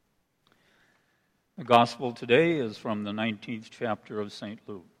The gospel today is from the 19th chapter of St.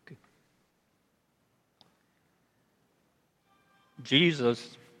 Luke.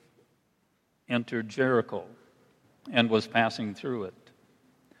 Jesus entered Jericho and was passing through it.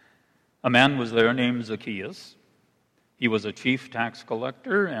 A man was there named Zacchaeus. He was a chief tax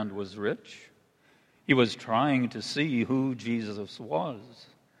collector and was rich. He was trying to see who Jesus was,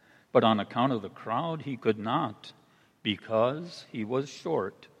 but on account of the crowd he could not, because he was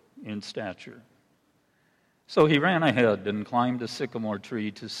short in stature. So he ran ahead and climbed a sycamore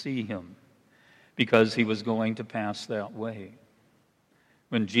tree to see him, because he was going to pass that way.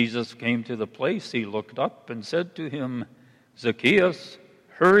 When Jesus came to the place, he looked up and said to him, "Zacchaeus,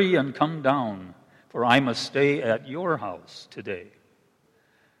 hurry and come down, for I must stay at your house today."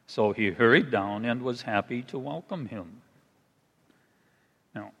 So he hurried down and was happy to welcome him.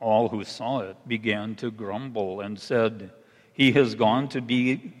 Now all who saw it began to grumble and said, "He has gone to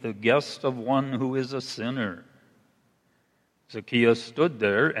be the guest of one who is a sinner." Zacchaeus stood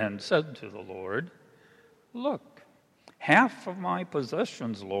there and said to the Lord, "Look, half of my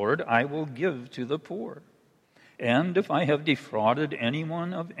possessions, Lord, I will give to the poor. And if I have defrauded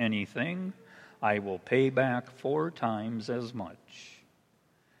anyone of anything, I will pay back 4 times as much."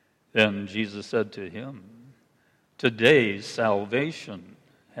 Then Jesus said to him, "Today salvation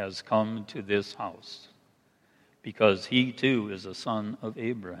has come to this house, because he too is a son of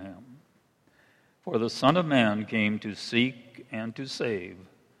Abraham. For the Son of Man came to seek and to save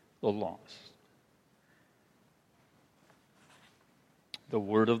the lost." The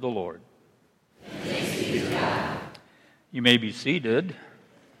word of the Lord. Thanks be to God. You may be seated.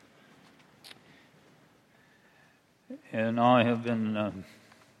 And I have been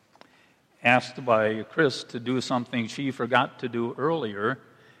asked by Chris to do something she forgot to do earlier,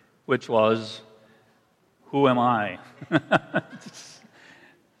 which was, who am I?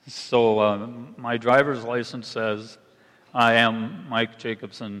 So my driver's license says I am Mike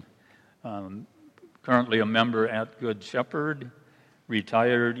Jacobson, currently a member at Good Shepherd,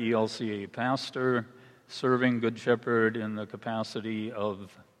 retired ELCA pastor, serving Good Shepherd in the capacity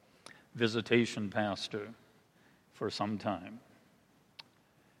of visitation pastor for some time.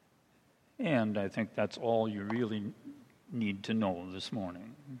 And I think that's all you really need to know this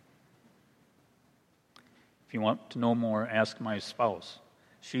morning. If you want to know more, ask my spouse.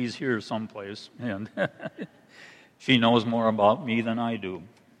 She's here someplace, and she knows more about me than I do.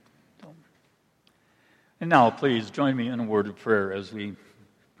 And now, please join me in a word of prayer as we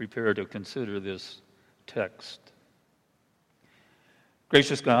prepare to consider this text.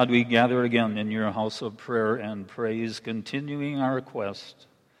 Gracious God, we gather again in your house of prayer and praise, continuing our quest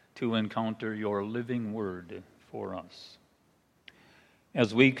to encounter your living word for us.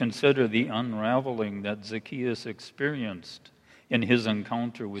 As we consider the unraveling that Zacchaeus experienced in his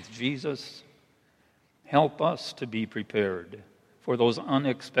encounter with Jesus, help us to be prepared for those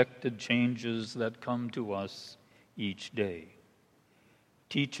unexpected changes that come to us each day.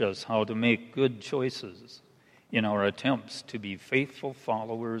 Teach us how to make good choices in our attempts to be faithful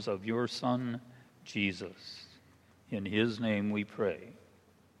followers of your Son, Jesus. In his name we pray.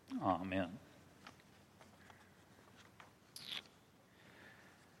 Amen.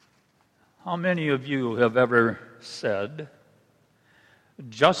 How many of you have ever said,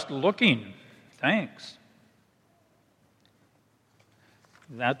 "Just looking, thanks"?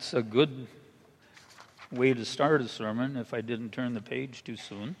 That's a good way to start a sermon if I didn't turn the page too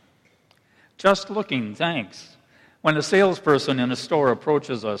soon. Just looking, thanks. When a salesperson in a store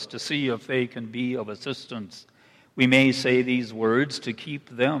approaches us to see if they can be of assistance, we may say these words to keep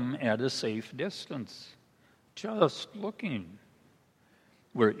them at a safe distance. Just looking.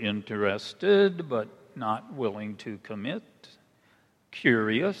 We're interested but not willing to commit.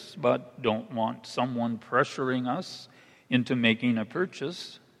 Curious but don't want someone pressuring us into making a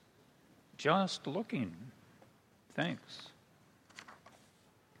purchase. Just looking. Thanks.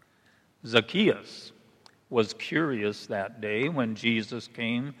 Zacchaeus was curious that day when Jesus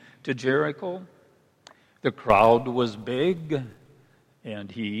came to Jericho. The crowd was big and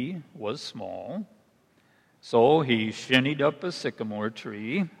he was small. So he shinnied up a sycamore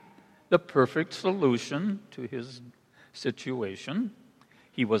tree, the perfect solution to his situation.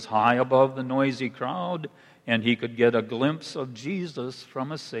 He was high above the noisy crowd, and he could get a glimpse of Jesus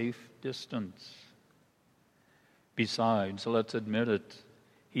from a safe distance. Besides, let's admit it,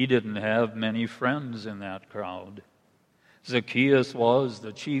 he didn't have many friends in that crowd. Zacchaeus was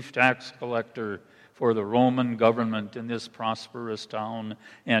the chief tax collector for the Roman government in this prosperous town,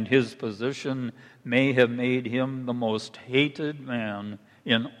 and his position may have made him the most hated man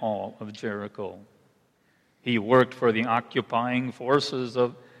in all of Jericho. He worked for the occupying forces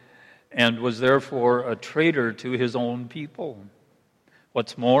of and was therefore a traitor to his own people.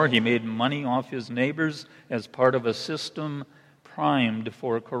 What's more, he made money off his neighbors as part of a system primed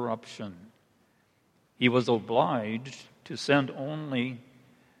for corruption. He was obliged to send only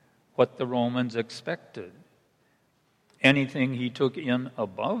what the Romans expected. Anything he took in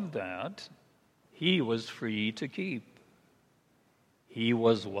above that, he was free to keep. He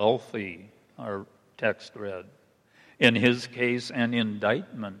was wealthy, our text read. In his case, an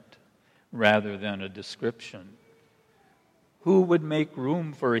indictment rather than a description. Who would make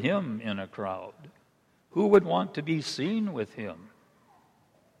room for him in a crowd? Who would want to be seen with him?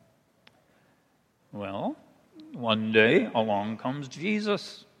 Well, one day along comes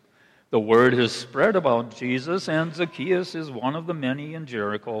Jesus. The word has spread about Jesus, and Zacchaeus is one of the many in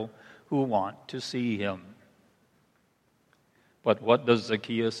Jericho who want to see him. But what does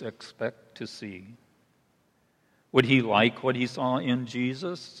Zacchaeus expect to see? Would he like what he saw in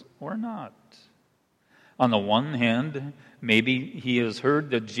Jesus or not? On the one hand, maybe he has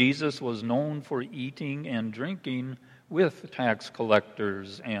heard that Jesus was known for eating and drinking with tax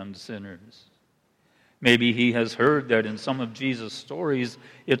collectors and sinners. Maybe he has heard that in some of Jesus' stories,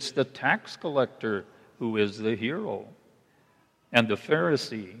 it's the tax collector who is the hero, and the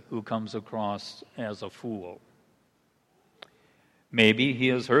Pharisee who comes across as a fool. Maybe he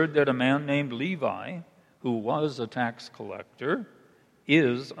has heard that a man named Levi, who was a tax collector,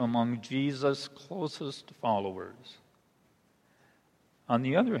 is among Jesus' closest followers. On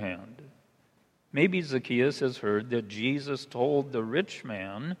the other hand, maybe Zacchaeus has heard that Jesus told the rich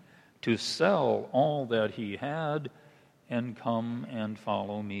man to sell all that he had and come and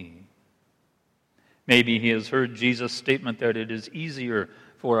follow me. Maybe he has heard Jesus' statement that it is easier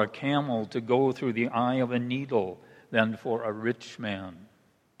for a camel to go through the eye of a needle than for a rich man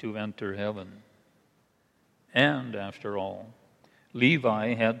to enter heaven. And after all,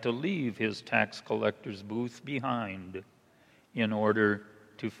 Levi had to leave his tax collector's booth behind in order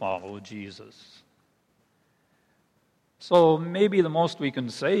to follow Jesus. So maybe the most we can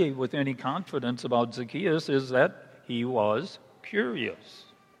say with any confidence about Zacchaeus is that he was curious.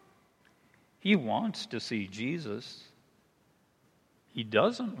 He wants to see Jesus. He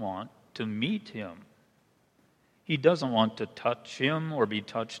doesn't want to meet him. He doesn't want to touch him or be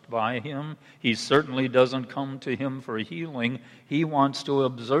touched by him. He certainly doesn't come to him for healing. He wants to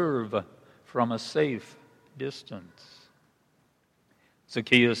observe from a safe distance.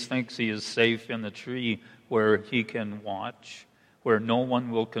 Zacchaeus thinks he is safe in the tree where he can watch, where no one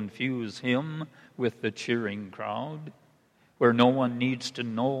will confuse him with the cheering crowd, where no one needs to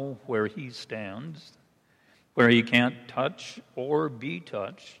know where he stands, where he can't touch or be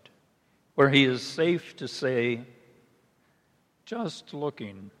touched, where he is safe to say, "Just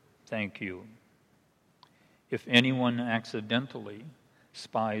looking, thank you," if anyone accidentally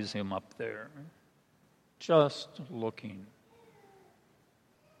spies him up there. Just looking.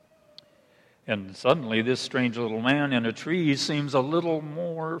 And suddenly this strange little man in a tree seems a little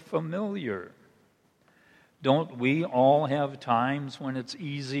more familiar. Don't we all have times when it's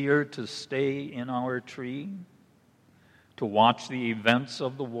easier to stay in our tree, to watch the events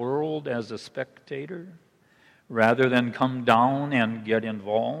of the world as a spectator, rather than come down and get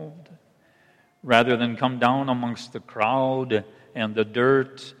involved, rather than come down amongst the crowd and the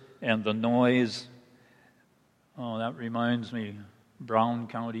dirt and the noise? Oh, that reminds me, Brown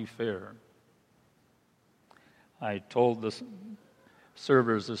County Fair. I told the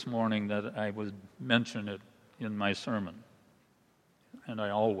servers this morning that I would mention it in my sermon, and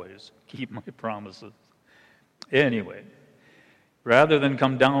I always keep my promises. Anyway, rather than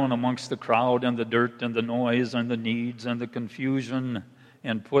come down amongst the crowd and the dirt and the noise and the needs and the confusion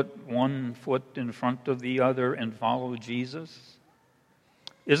and put one foot in front of the other and follow Jesus,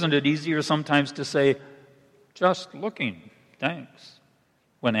 isn't it easier sometimes to say, "Just looking, thanks,"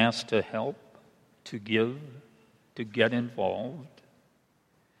 when asked to help, to give, to get involved?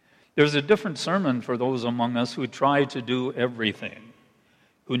 There's a different sermon for those among us who try to do everything,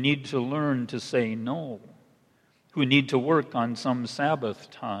 who need to learn to say no, who need to work on some Sabbath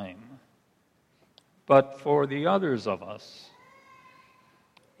time. But for the others of us,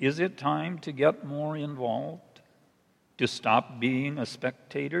 is it time to get more involved, to stop being a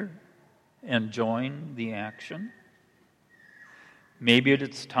spectator and join the action? Maybe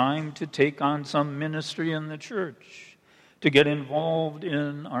it's time to take on some ministry in the church, to get involved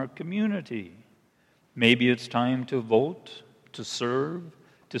in our community. Maybe it's time to vote, to serve,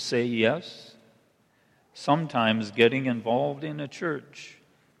 to say yes. Sometimes getting involved in a church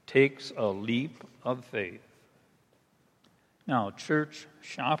takes a leap of faith. Now, church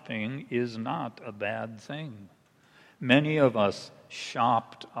shopping is not a bad thing. Many of us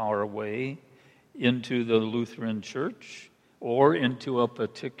shopped our way into the Lutheran Church or into a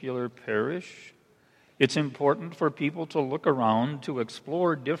particular parish. It's important for people to look around, to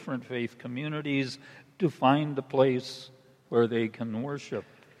explore different faith communities, to find the place where they can worship,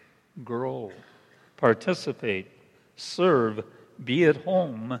 grow, participate, serve, be at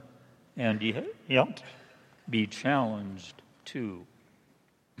home, and yet be challenged too.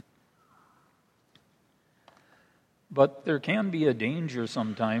 But there can be a danger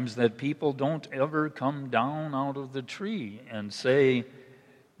sometimes that people don't ever come down out of the tree and say,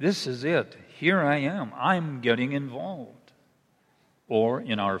 this is it, here I am, I'm getting involved. Or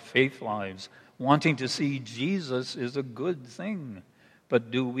in our faith lives, wanting to see Jesus is a good thing,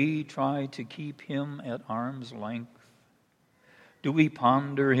 but do we try to keep him at arm's length? Do we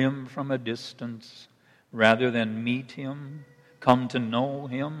ponder him from a distance rather than meet him, come to know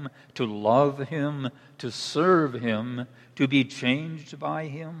him, to love him, to serve him, to be changed by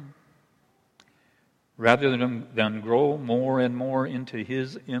him? Rather than grow more and more into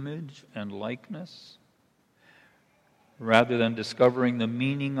his image and likeness? Rather than discovering the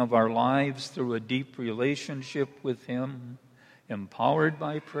meaning of our lives through a deep relationship with him, empowered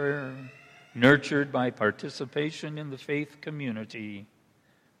by prayer, nurtured by participation in the faith community,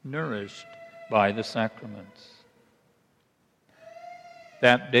 nourished by the sacraments.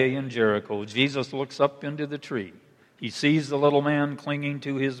 That day in Jericho, Jesus looks up into the tree. He sees the little man clinging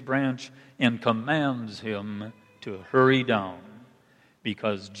to his branch and commands him to hurry down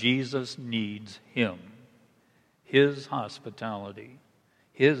because Jesus needs him, his hospitality,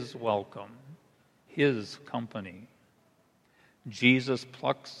 his welcome, his company. Jesus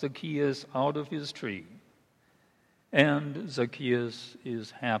plucks Zacchaeus out of his tree, and Zacchaeus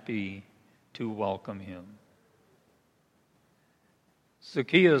is happy to welcome him.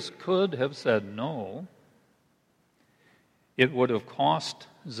 Zacchaeus could have said no. It would have cost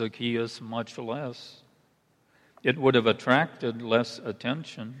Zacchaeus much less. It would have attracted less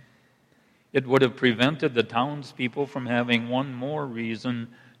attention. It would have prevented the townspeople from having one more reason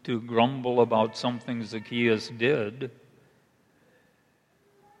to grumble about something Zacchaeus did.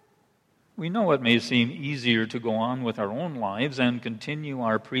 We know it may seem easier to go on with our own lives and continue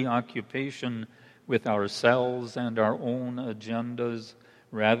our preoccupation with ourselves and our own agendas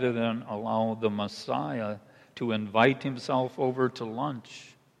rather than allow the Messiah to invite himself over to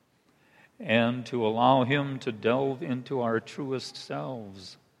lunch and to allow him to delve into our truest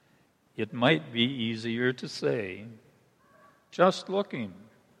selves. It might be easier to say, just looking,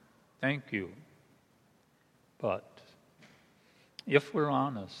 thank you. But if we're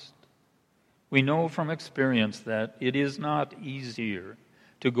honest, we know from experience that it is not easier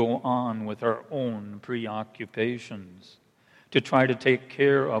to go on with our own preoccupations, to try to take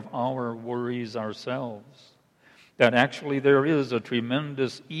care of our worries ourselves. That actually there is a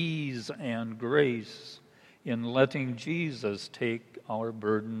tremendous ease and grace in letting Jesus take our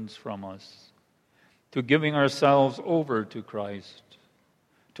burdens from us, to giving ourselves over to Christ,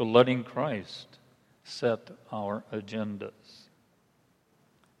 to letting Christ set our agendas.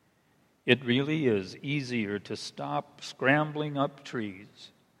 It really is easier to stop scrambling up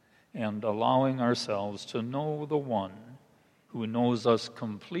trees and allowing ourselves to know the one who knows us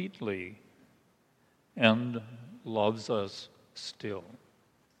completely and loves us still.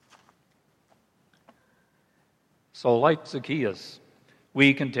 So like Zacchaeus,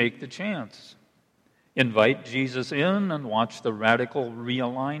 we can take the chance, invite Jesus in and watch the radical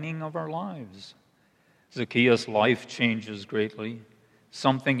realigning of our lives. Zacchaeus' life changes greatly.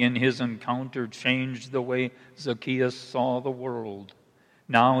 Something in his encounter changed the way Zacchaeus saw the world.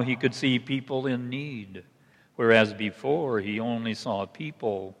 Now he could see people in need, whereas before he only saw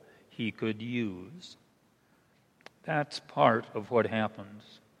people he could use. That's part of what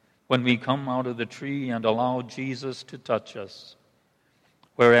happens when we come out of the tree and allow Jesus to touch us.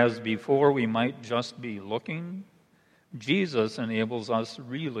 Whereas before we might just be looking, Jesus enables us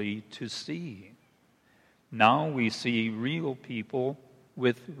really to see. Now we see real people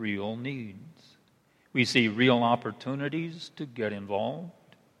with real needs. We see real opportunities to get involved.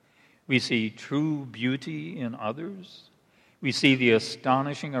 We see true beauty in others. We see the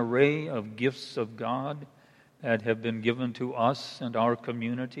astonishing array of gifts of God that have been given to us and our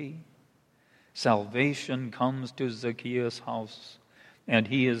community. Salvation comes to Zacchaeus' house, and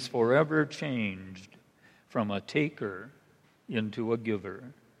he is forever changed from a taker into a giver.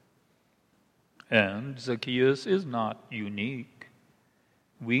 And Zacchaeus is not unique.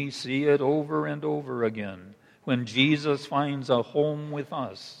 We see it over and over again. When Jesus finds a home with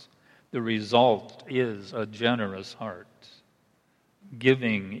us, the result is a generous heart.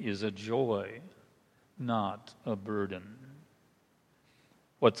 Giving is a joy. not a burden.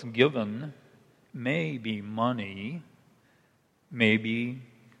 What's given may be money, may be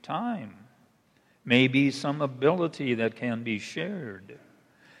time, may be some ability that can be shared.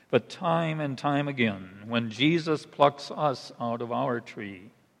 But time and time again, when Jesus plucks us out of our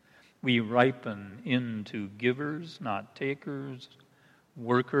tree, we ripen into givers, not takers,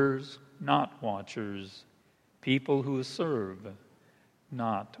 workers, not watchers, people who serve,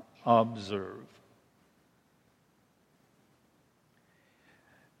 not observe.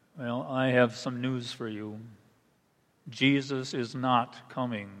 Well, I have some news for you. Jesus is not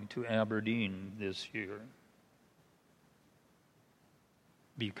coming to Aberdeen this year,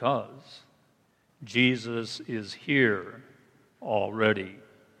 because Jesus is here already.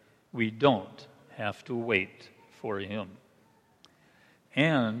 We don't have to wait for him.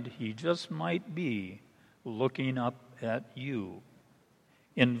 And he just might be looking up at you,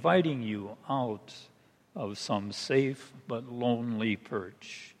 inviting you out of some safe but lonely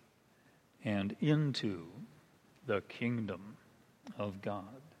perch and into the kingdom of God.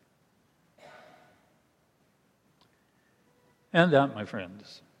 And that, my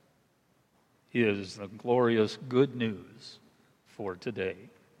friends, is the glorious good news for today.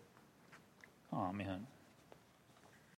 Amen.